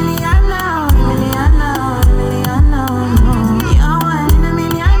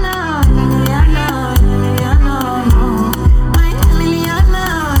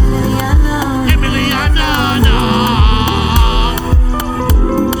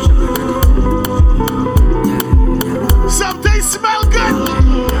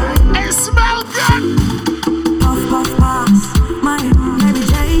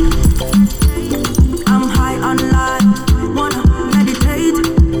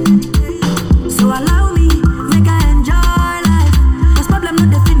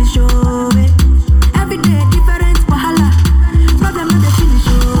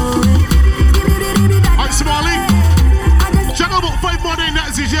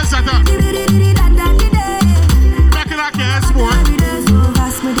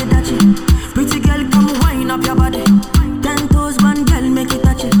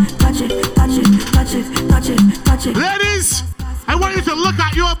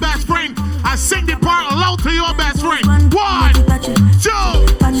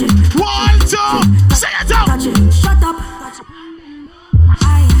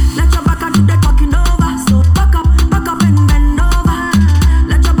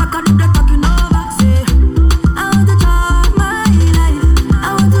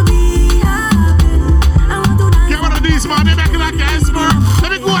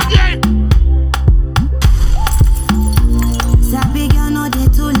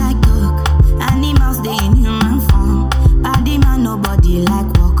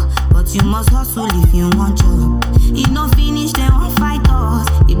 hustle if you want job. If no finish, they won't fight us.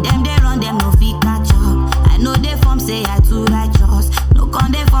 If them they run, them no fit catch up. I know they form say I too righteous. No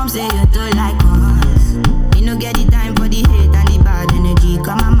con they form say you too like us. You no get the time for the hate and the bad energy.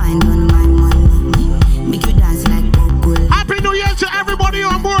 Got my mind on my money. Make you dance like Google. Happy New Year to everybody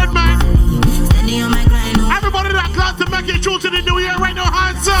on board, man. Steady on my grind. Everybody that got to make it through to the New Year right now,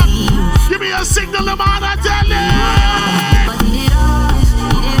 hands up. Give me a signal, I'm on a tell it. But it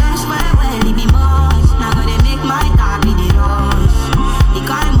rush well, it be much. Now gotta make my top, it rush. The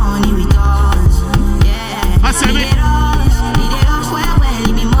kind money with us, yeah. I said it. It rush well,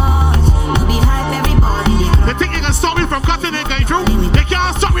 it be much. No be hype, everybody. They think you can stop me from cutting and going through. They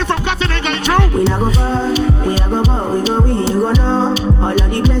can't stop me from cutting and going through. We not go far, we not go far, we go win, you go know. All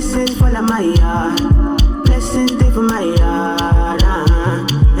of the blessings fall on my yard. Blessings stay for my yard.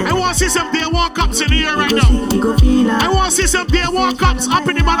 I want to see some day walk ups in the air right now. I want to see some day walk ups up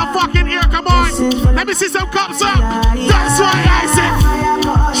in the motherfucking air. Come on. Let me see some cups up. That's why I said,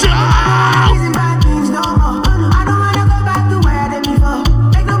 shout. I don't wanna go back to where they before.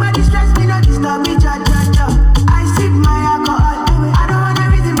 Make nobody stress me, not disturb me, cha. I sip my alcohol. I don't wanna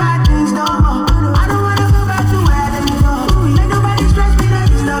reason bad things no more. I don't wanna go back to where they before. Make nobody stress me, not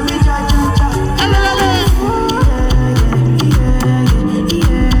disturb me, cha.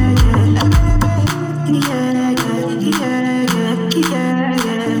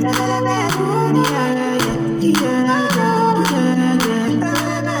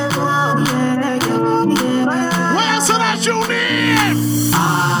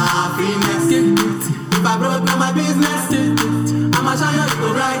 If I broke down my business, I'ma show you go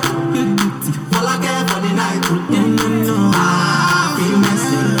right. All I care for the night. Happiness.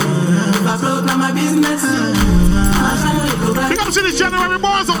 If I broke down my business, I'ma show you go right. Pick up to the January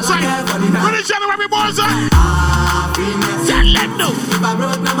boys outside. Where the January boys are? Happiness. Tell them no. If I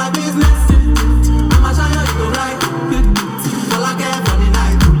broke down my business, I'ma show you go right. All I care for the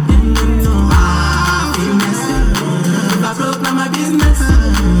night. Happiness. If I broke down my business.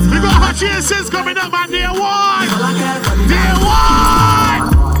 We got hot chances coming up on day one. Day one.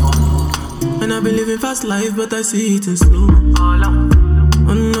 And I've been living fast life, but I see it in slow.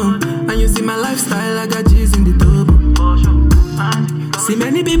 Oh no, and you see my lifestyle, I got G's in the double. See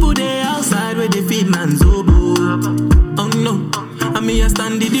many people there outside where they feed man's oboe. Oh no, and me I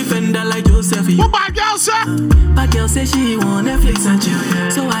stand the defender like Joseph. What bad girl say? Bad girl say she want Netflix and chill.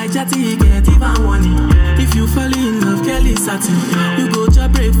 So I chatty get even money. If you fall in love, Kelly satin. You go to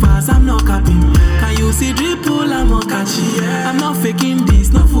breakfast, I'm not capping. Can you see dripple, I'm not catching. I'm not faking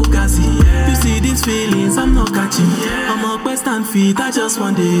this, no fugazi. You see these feelings, I'm not catching. I'm a quest and feet, I just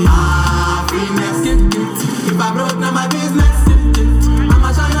want it. Happiness, if I broke now my business,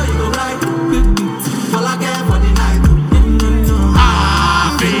 I'ma show you go right. All I care for the night.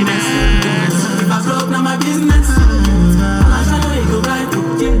 Happiness. If I broke now my business, I'ma show you go right.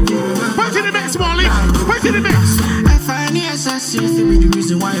 Where's in the mix, Smallie? Where's in the mix? F-I-N-E-S-S-C, if you be the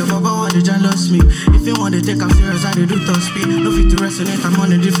reason why your baba want to jealous me. If you want to take I'm serious, I do top speed. No fit to resonate, I'm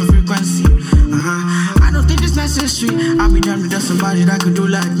on a different frequency. I don't think it's necessary. I'll be done with somebody that could do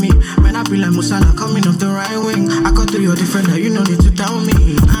like me. Man, I be like Musala coming off the right wing. I cut through your defender, you no need to tell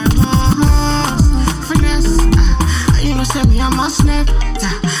me. I'm a finesse. You know, say me, I'm a snap.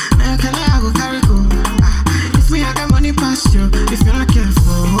 Now can I go carry go? If me, I got money past you. If you're not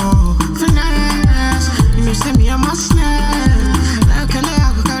careful, finesse. You know, say me, I'm a snap. Now can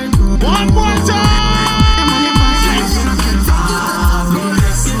I go carry go? One more time.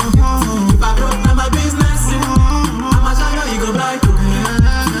 If I broke down my business, I'ma show you go right.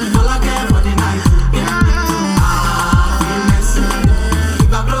 All I care for the night.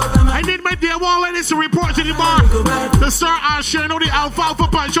 If I broke down my I need my dear wall ladies to report to the bar. To start our sharing all the alfalfa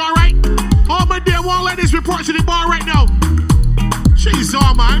punch, alright? All my dear wall ladies report to the bar right now. Jeez,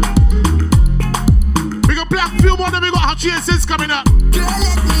 oh man. We got black few more than we got hot chances coming up. Girl,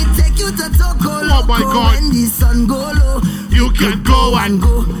 let me take you to Tokolo. Oh my God. When the sun go low, You can go and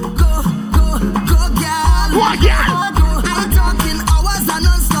go, girl. What, girl? I'm talking hours and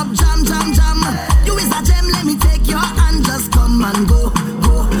non-stop jam. You is a gem, let me take your hand, just come and go,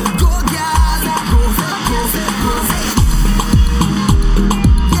 girl.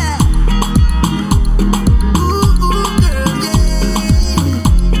 Yeah. Ooh, girl, yeah.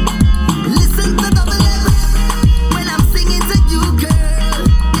 Listen to double M when I'm singing to you, girl.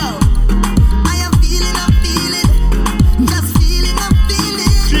 Yo, I am feeling, just feeling.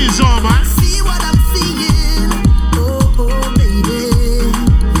 Jeez, oh man. See what I'm seeing, oh baby,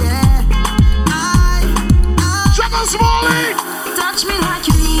 yeah. Juggle Smallie. Touch me like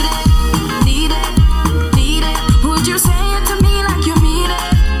you need it. Would you say it to me like you mean it?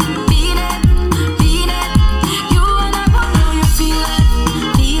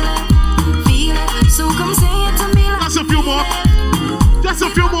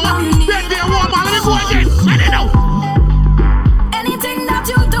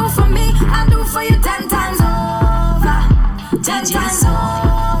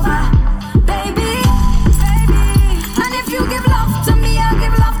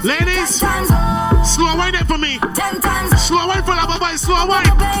 wine, slow wine.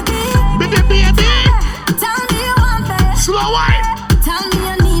 Baby, baby. Tell me you want me. Slow wine. Tell me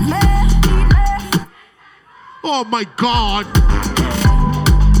you need me. Oh my God.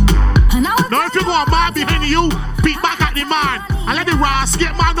 Now if you go a man behind you, beat back at the man. And let the Ross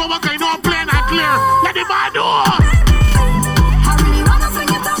get man know what kind of plain and clear. Let the man know. I really wanna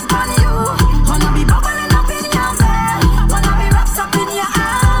sing it up on you. Wanna be bubbling up in your bed. Wanna be wrapped up in your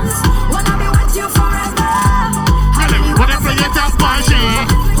arms. Wanna be with you forever. I really wanna sing it up on you.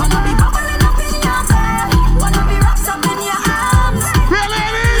 Wanna be bubbling up in your bed. Wanna be wrapped up in your arms. Real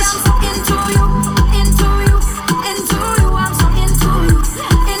ladies. I'm so into you, into you, into you. I'm so into you,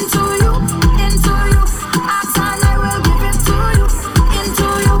 into you, into you. Ask and I will give it to you. Into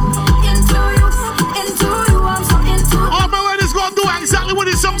you, into you, into you. I'm so into you. All my ladies gonna do exactly what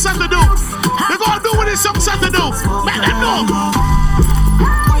it's supposed to do. They're gonna do what it's supposed to do. Let them know.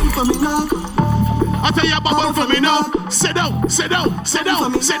 I tell you, bubble for me now. Sit down, sit down, sit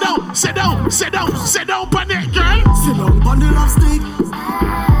down, sit down, sit down, sit down, sit down, on it, girl. Sit down on the lap stick.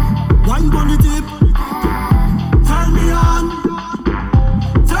 Wine on the tip. Turn me on.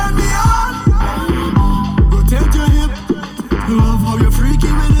 Turn me on. Rotate your hip. Love how you're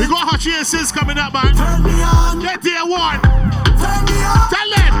freaky with We it. got hot chances coming up, man. Turn me on. Get there one. Turn me on. Tell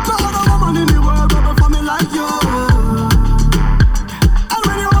them. No other woman in the world rubber for me like you. And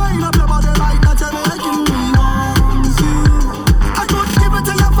when you wind up your body like that, you're making me want you. I could give it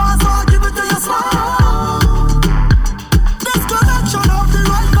to you fast, or give it to you slow. This connection of the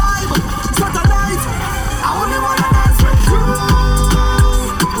right vibe. So tonight, I only wanna dance with you.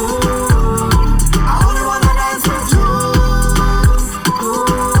 I only wanna dance with you.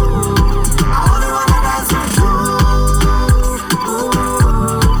 I only wanna dance with you.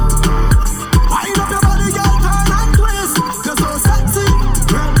 Wind up your body, girl, turn and twist. You're so sexy,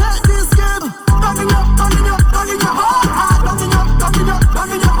 girl, take this game. Down in your, down in your, down in your whole heart. Down in your, down in your, down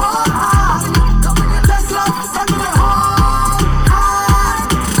in your whole heart. Take love, down in your whole heart.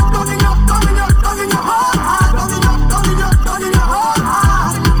 Down in your, down in your, down in your whole heart. Down in your, down in your, down in your whole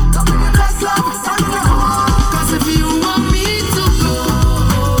heart. Take love, down in your whole. 'Cause if you want me to go,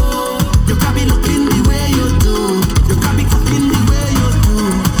 you can be looking the way you do. You can be cooking the way you do.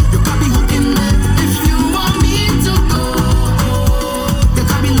 You can be hooking me. If you want me to go, you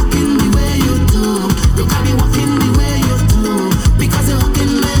can be looking the way you do. You can be walking the way you do. Because you're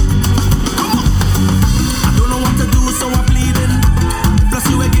hooking me. Come on. I don't know what to do, so I'm pleading. Plus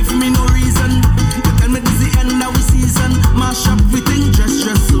you ain't give me no reason. You tell me this the end of the season. Mash up everything, dress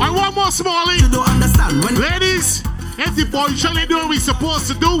so. I want more Smallie. You don't understand when Ladies, if the boy child ain't doing what he's supposed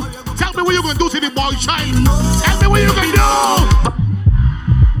to do, tell me what you gonna do to the boy child. Tell me what you gonna do.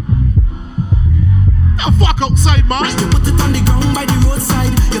 The fuck outside, man. you put it on the ground by the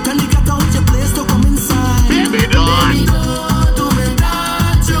roadside. You tell me get out your place to come inside. Baby, do it. Don't do me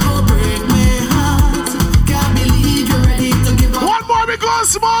that, you go break my heart. Can't believe you're ready to give up. One more because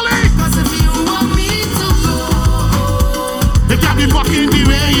Smallie. 'Cause if you want me to go, You can't be fucking the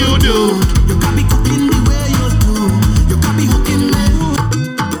way you do. you can be cooking the way you do. You can be hooking me.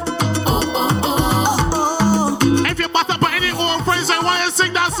 If you butt up any old friends, I want you to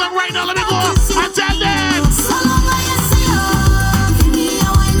sing that song right now. Let me go and tell them. So long as you see love, give me a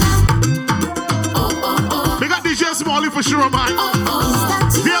wine now. We got DJ Smallie for sure, man. Is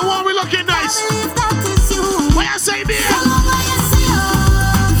that you? There one we looking nice. If that is you. What you say there? So long as you see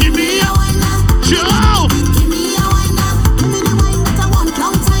love, Give me a wine now. Joe. Give me a wine now. Give me the wine that I want.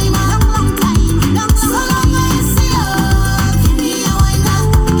 Long time, long time, long. So long as you see love, give me a wine now.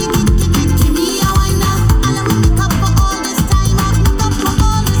 Give me a wine now. And I'm make up for all this time. I've make up for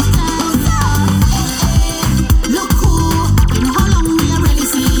all this time. Look who, you know how long we are really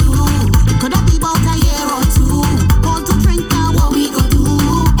see you. It could have been about a year or two. Call to drink now, what we go do?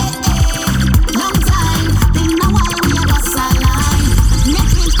 Long time, been a while we are just alive.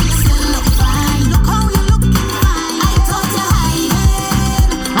 Make me feel still look fine. Look how you looking fine. I thought you hiding.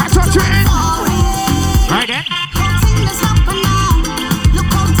 I touch you in. Sorry. Right there. Thing that's happen now. Look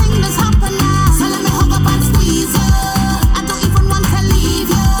how thing that's happen now. So let me hug up and squeeze you. I don't even want to leave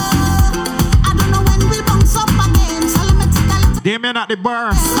you. I don't know when we'll bounce up again. So let me take a little. Damien at the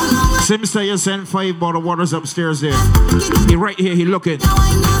bar. Sim say you sent 5 bottle waters upstairs there. He right here, he looking.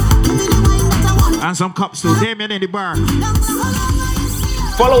 And some cups too. Damien in the bar.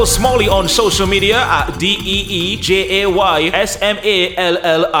 Follow Smallie on social media at DeeJaysmallie.